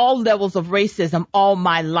with all levels of racism all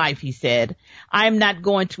my life," he said. "I'm not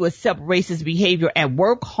going to accept racist behavior at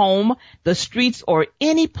work, home, the streets, or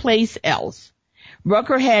any place else."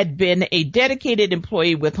 Rucker had been a dedicated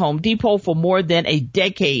employee with Home Depot for more than a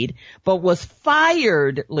decade, but was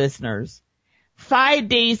fired, listeners, 5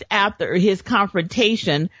 days after his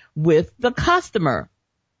confrontation with the customer.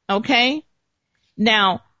 Okay?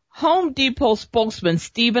 Now, Home Depot spokesman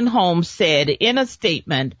Stephen Holmes said in a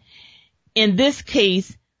statement, "In this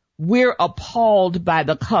case, we're appalled by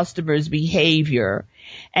the customer's behavior,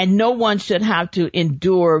 and no one should have to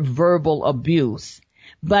endure verbal abuse.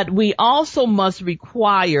 But we also must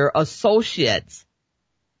require associates,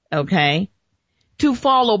 okay, to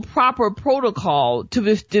follow proper protocol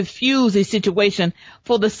to diffuse a situation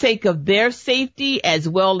for the sake of their safety as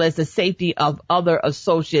well as the safety of other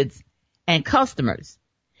associates and customers.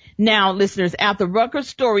 Now, listeners, after Rucker's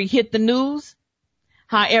story hit the news,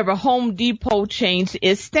 however, Home Depot changed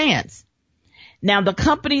its stance. Now, the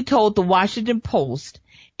company told the Washington Post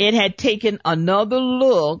it had taken another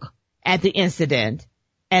look at the incident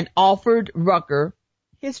and offered Rucker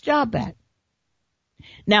his job back.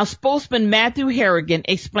 Now, spokesman Matthew Harrigan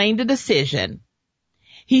explained the decision.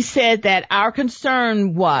 He said that our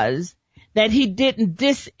concern was that he didn't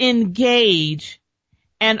disengage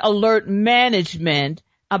and alert management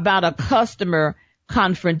about a customer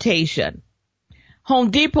confrontation.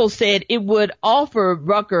 Home Depot said it would offer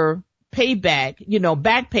Rucker back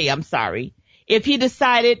pay, if he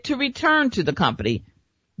decided to return to the company,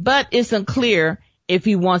 but it's unclear if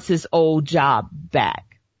he wants his old job back.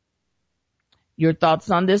 Your thoughts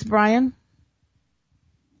on this, Brian?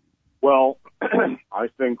 Well, I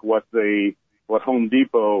think what Home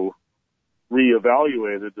Depot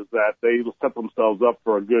reevaluated is that they set themselves up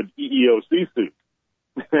for a good EEOC suit.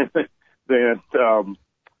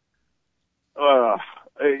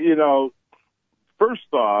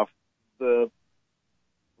 First off, I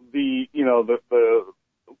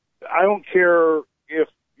don't care if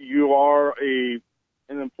you are an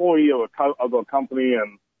employee of a company,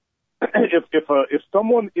 and if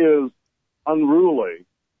someone is unruly,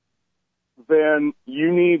 then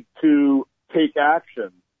you need to take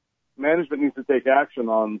action. Management needs to take action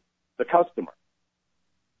on the customer,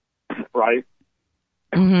 right?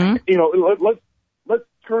 Mm-hmm. Let's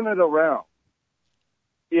turn it around.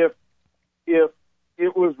 If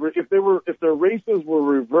their races were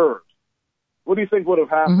reversed, what do you think would have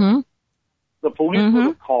happened? Mm-hmm. The police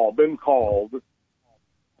would have been called,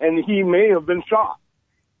 and he may have been shot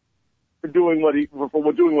for doing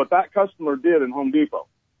what that customer did in Home Depot.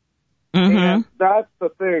 Mm-hmm. And that's the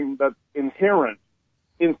thing that's inherent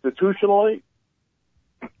institutionally,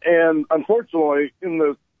 and unfortunately,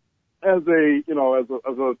 as a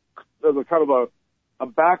kind of a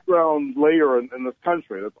background layer in this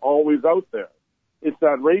country that's always out there, it's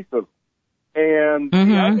that racism. And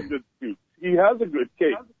he has a good suit. He has a good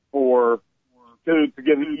case to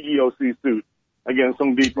get an EEOC suit against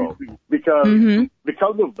Home Depot because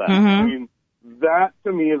of that. I mean, that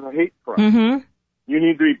to me is a hate crime. You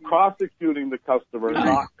need to be prosecuting the customer,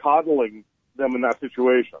 not coddling them in that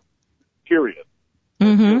situation. Period.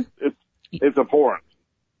 It's abhorrent.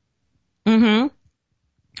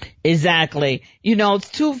 Exactly.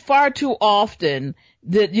 It's far too often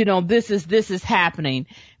that, this is happening.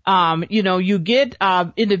 You get,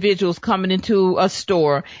 individuals coming into a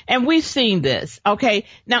store, and we've seen this. Okay.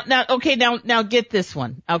 Now get this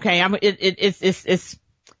one. Okay.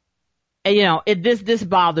 This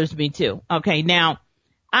bothers me too. Okay. Now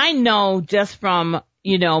I know just from,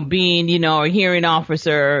 being, a hearing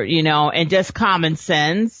officer, and just common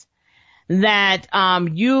sense that,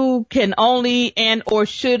 you can only or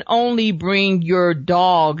should only bring your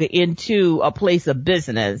dog into a place of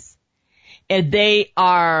business if they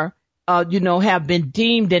are, have been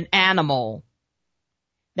deemed an animal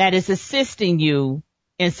that is assisting you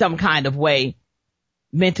in some kind of way,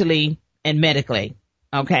 mentally and medically.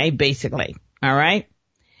 Okay, basically. All right.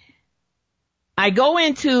 I go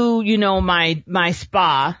into, my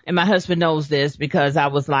spa, and my husband knows this because I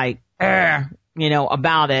was like,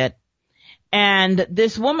 about it. And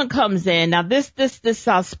this woman comes in. Now this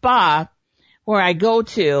spa where I go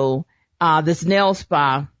to, this nail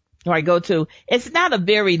spa where I go to, it's not a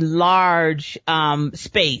very large,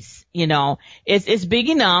 space, it's big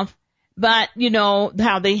enough, but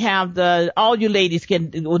how they have all you ladies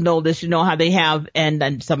will know this, how they have,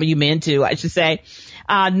 and some of you men too, I should say,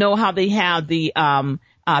 know how they have the,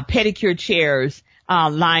 pedicure chairs,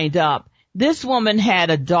 lined up. This woman had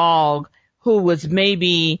a dog who was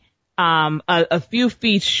maybe, a few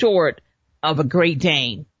feet short of a Great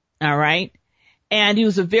Dane. All right. And he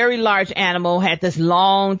was a very large animal, had this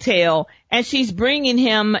long tail, and she's bringing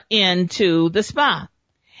him into the spa.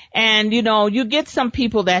 And, you get some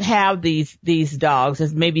people that have these dogs,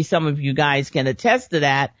 as maybe some of you guys can attest to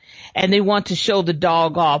that, and they want to show the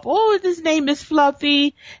dog off. Oh, his name is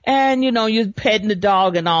Fluffy, and, you're petting the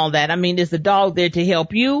dog and all that. I mean, is the dog there to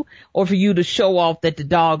help you or for you to show off that the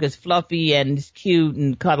dog is fluffy and is cute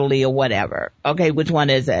and cuddly or whatever? Okay, which one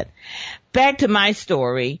is it? Back to my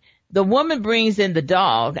story. The woman brings in the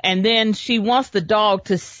dog, and then she wants the dog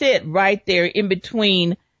to sit right there in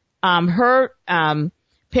between her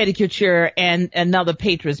pedicure chair and another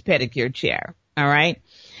patron's pedicure chair. All right.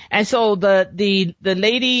 And so the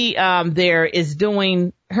lady there is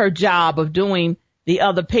doing her job of doing the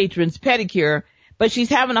other patron's pedicure, but she's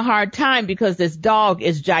having a hard time because this dog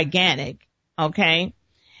is gigantic. Okay.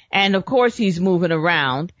 And of course he's moving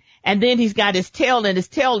around, and then he's got his tail, and his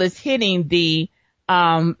tail is hitting the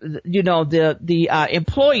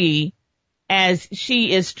employee as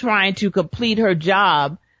she is trying to complete her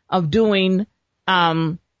job of doing,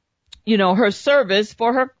 her service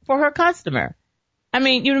for her customer. I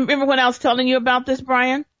mean, you remember when I was telling you about this,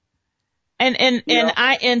 Brian? So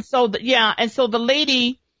the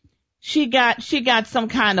lady, she got some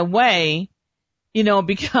kind of way,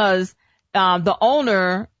 because, the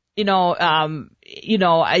owner, he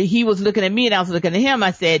was looking at me and I was looking at him.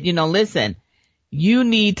 I said, listen, you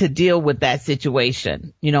need to deal with that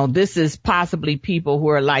situation. This is possibly people who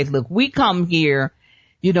are like, look, we come here,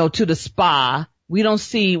 to the spa. We don't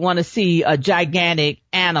want to see a gigantic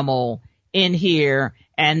animal in here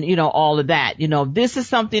and, all of that. This is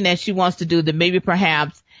something that she wants to do that maybe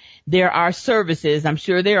perhaps there are services. I'm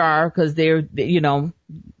sure there are, because there's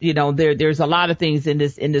a lot of things in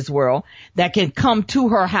this world that can come to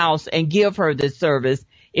her house and give her this service.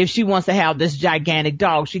 If she wants to have this gigantic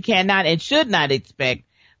dog, she cannot and should not expect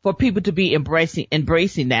for people to be embracing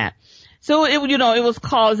that. So it was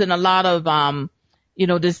causing a lot of,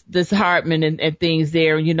 disheartenment and things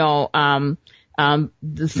there. Some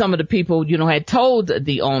of the people, had told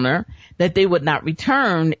the owner that they would not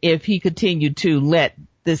return if he continued to let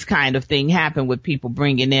this kind of thing happen with people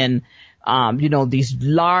bringing in, these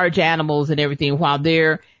large animals and everything while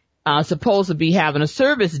they're, supposed to be having a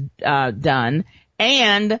service, done.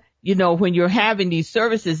 And, when you're having these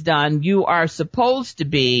services done, you are supposed to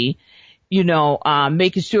be,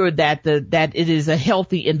 making sure that that it is a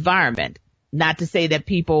healthy environment. Not to say that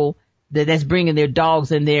people that's bringing their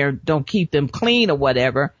dogs in there don't keep them clean or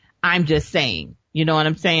whatever. I'm just saying, you know what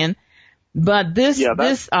I'm saying? But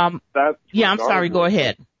I'm sorry, go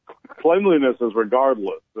ahead. Cleanliness is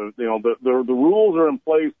regardless. The rules are in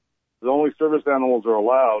place. The only service animals are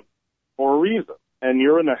allowed for a reason. And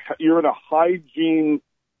you're in a hygiene,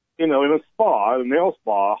 in a spa, a nail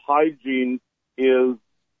spa, hygiene is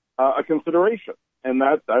a consideration. And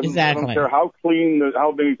exactly. I don't care how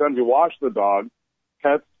many times you wash the dog,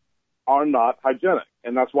 pets are not hygienic.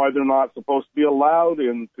 And that's why they're not supposed to be allowed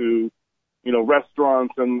into,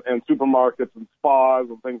 restaurants and supermarkets and spas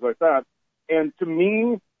and things like that. And to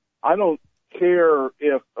me, I don't care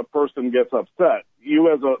if a person gets upset.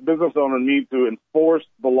 You as a business owner need to enforce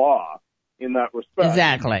the law in that respect.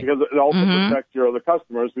 Exactly. Because it also protects your other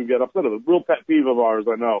customers who get upset. It's a real pet peeve of ours,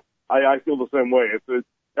 I know. I feel the same way. It's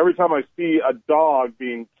every time I see a dog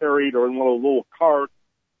being carried or in one of the little carts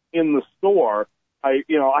in the store, I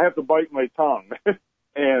have to bite my tongue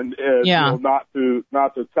and not to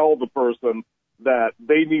tell the person that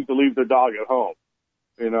they need to leave their dog at home.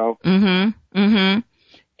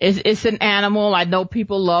 It's an animal. I know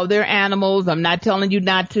people love their animals. I'm not telling you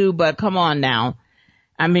not to, but come on now.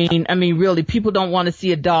 I mean, really, people don't want to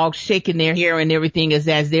see a dog shaking their hair and everything as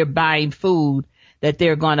they're buying food that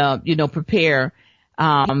they're gonna, prepare,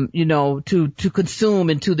 to consume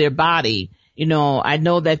into their body. I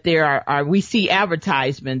know that there we see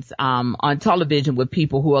advertisements, on television with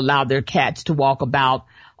people who allow their cats to walk about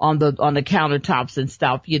on the countertops and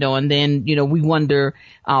stuff, and then, we wonder,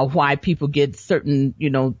 why people get certain,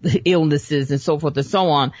 illnesses and so forth and so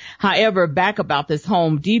on. However, back about this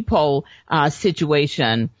Home Depot,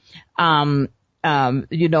 situation, I agree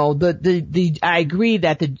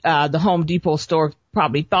that the Home Depot store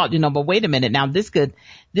probably thought, but wait a minute now, this could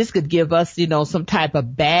give us, some type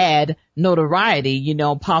of bad notoriety,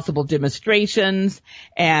 possible demonstrations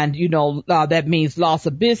and, that means loss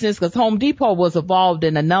of business, because Home Depot was involved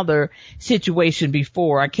in another situation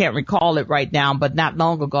before. I can't recall it right now, but not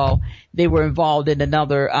long ago they were involved in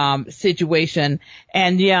another, situation.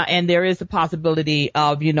 And there is a possibility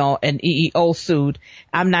of, an EEO suit.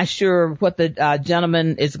 I'm not sure what the,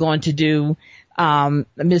 gentleman is going to do.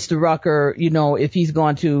 Mr. Rucker, if he's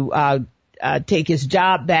going to, take his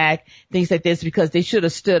job back, things like this, because they should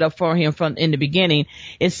have stood up for him in the beginning.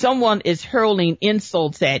 If someone is hurling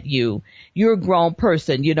insults at you, you're a grown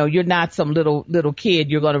person, you're not some little kid.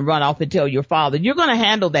 You're going to run off and tell your father. You're going to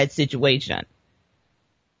handle that situation.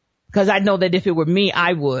 Because I know that if it were me,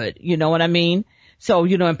 I would, you know what I mean? So,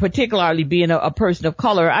 and particularly being a person of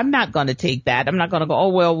color, I'm not going to take that. I'm not going to go, oh,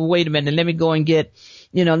 well, wait a minute. Let me go and get,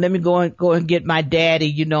 let me go and get my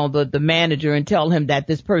daddy, the manager, and tell him that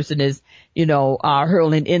this person is,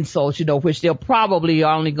 hurling insults, which they'll probably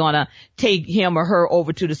are only going to take him or her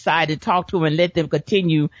over to the side and talk to him and let them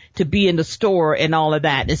continue to be in the store and all of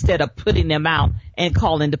that, instead of putting them out and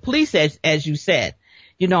calling the police, as you said.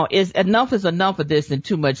 Enough is enough of this and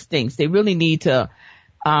too much stinks. They really need to,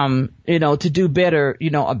 to do better,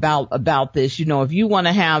 about this. If you want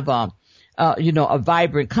to have a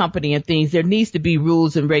vibrant company and things, there needs to be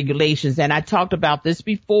rules and regulations. And I talked about this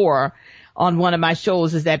before on one of my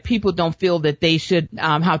shows, is that people don't feel that they should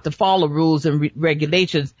have to follow rules and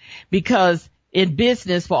regulations, because in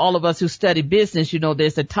business, for all of us who study business,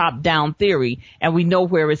 there's a top-down theory and we know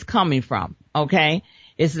where it's coming from. Okay.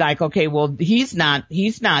 It's like, okay, well, he's not,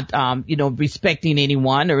 respecting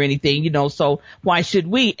anyone or anything, so why should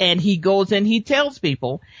we? And he goes and he tells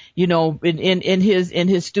people, in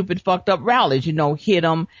his stupid fucked up rallies, hit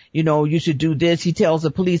them, you should do this. He tells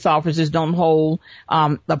the police officers don't hold,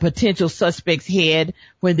 a potential suspect's head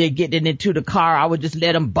when they're getting into the car. I would just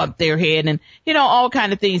let them bump their head and, all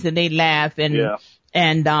kind of things. And they laugh and,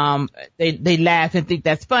 they laugh and think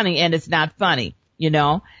that's funny, and it's not funny,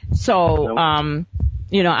 so, nope.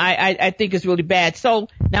 I think it's really bad. So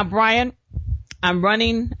now, Brian, I'm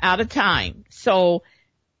running out of time. So,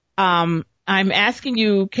 I'm asking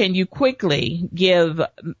you, can you quickly give,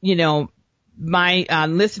 my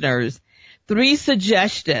listeners 3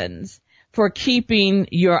 suggestions for keeping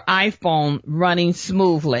your iPhone running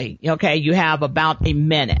smoothly? Okay. You have about a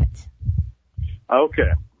minute.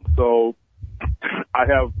 Okay. So I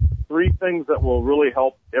have 3 things that will really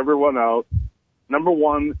help everyone out. Number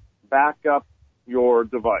 1, back up your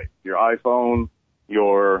device, your iPhone,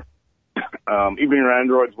 your even your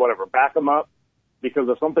Androids, whatever. Back them up, because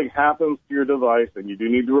if something happens to your device and you do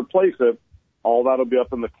need to replace it, all that'll be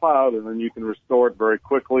up in the cloud, and then you can restore it very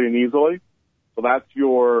quickly and easily. So that's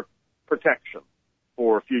your protection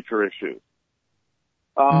for future issues.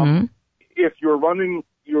 If you're running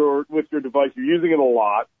with your device, you're using it a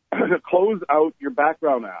lot, close out your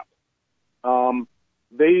background apps.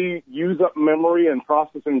 They use up memory and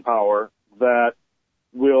processing power that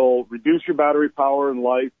will reduce your battery power and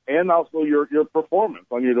life, and also your performance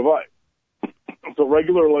on your device. So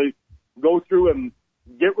regularly go through and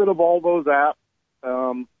get rid of all those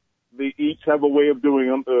apps. They each have a way of doing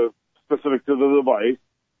them specific to the device.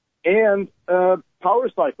 And power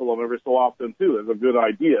cycle them every so often, too, is a good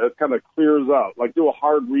idea. It kind of clears out, like do a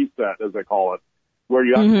hard reset, as they call it, where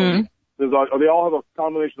you actually, they all have a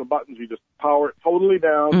combination of buttons. You just power it totally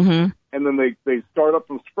down, and then they start up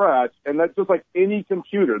from scratch. And that's just like any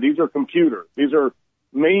computer. These are computers. These are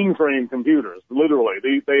mainframe computers, literally.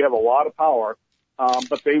 They have a lot of power,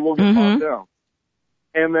 but they will get bogged down.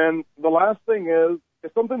 And then the last thing is,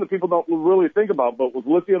 it's something that people don't really think about, but with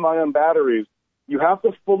lithium-ion batteries, you have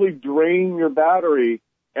to fully drain your battery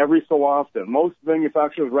every so often. Most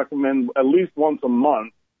manufacturers recommend at least once a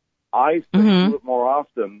month. I still do it more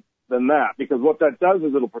often than that, because what that does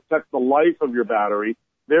is it'll protect the life of your battery.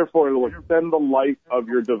 Therefore, it will extend the life of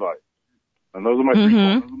your device. And those are my 3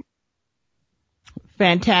 points.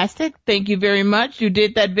 Fantastic. Thank you very much. You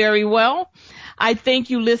did that very well. I thank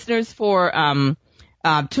you, listeners, for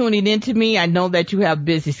tuning in to me. I know that you have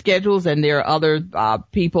busy schedules, and there are other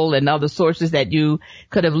people and other sources that you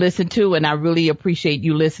could have listened to, and I really appreciate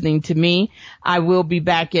you listening to me. I will be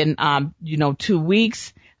back in 2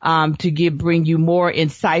 weeks to bring you more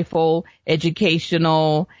insightful,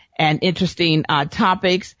 educational, and interesting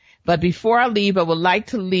topics. But before I leave, I would like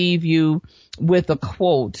to leave you with a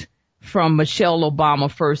quote from Michelle Obama,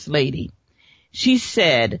 First Lady. She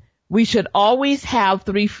said, "We should always have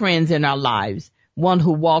 3 friends in our lives. One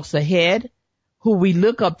who walks ahead, who we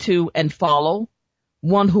look up to and follow,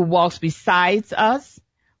 one who walks beside us,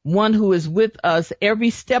 one who is with us every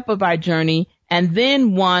step of our journey, and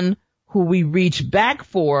then one who we reach back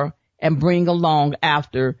for and bring along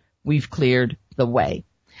after we've cleared the way."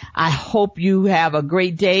 I hope you have a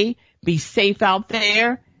great day. Be safe out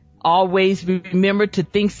there. Always remember to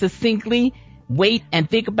think succinctly. Wait and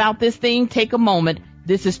think about this thing. Take a moment.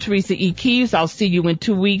 This is Teresa E. Keeves. I'll see you in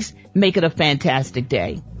 2 weeks. Make it a fantastic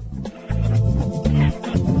day.